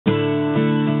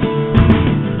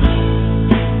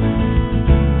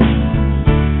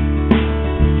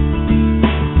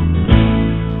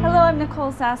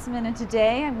Jasmine, and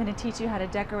today I'm going to teach you how to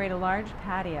decorate a large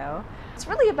patio. It's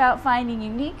really about finding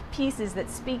unique pieces that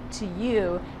speak to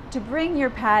you to bring your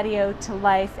patio to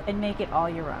life and make it all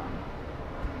your own.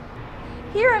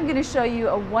 Here I'm going to show you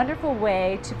a wonderful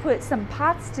way to put some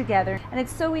pots together, and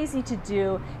it's so easy to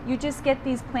do. You just get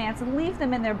these plants and leave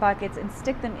them in their buckets and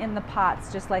stick them in the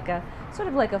pots, just like a sort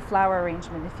of like a flower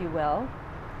arrangement, if you will.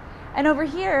 And over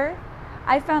here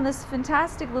I found this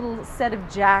fantastic little set of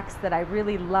jacks that I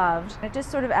really loved. It just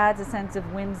sort of adds a sense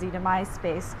of whimsy to my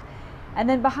space. And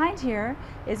then behind here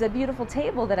is a beautiful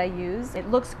table that I use. It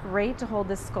looks great to hold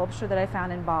this sculpture that I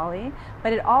found in Bali,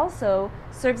 but it also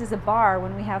serves as a bar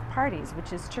when we have parties,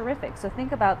 which is terrific. So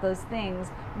think about those things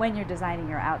when you're designing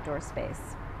your outdoor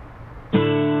space.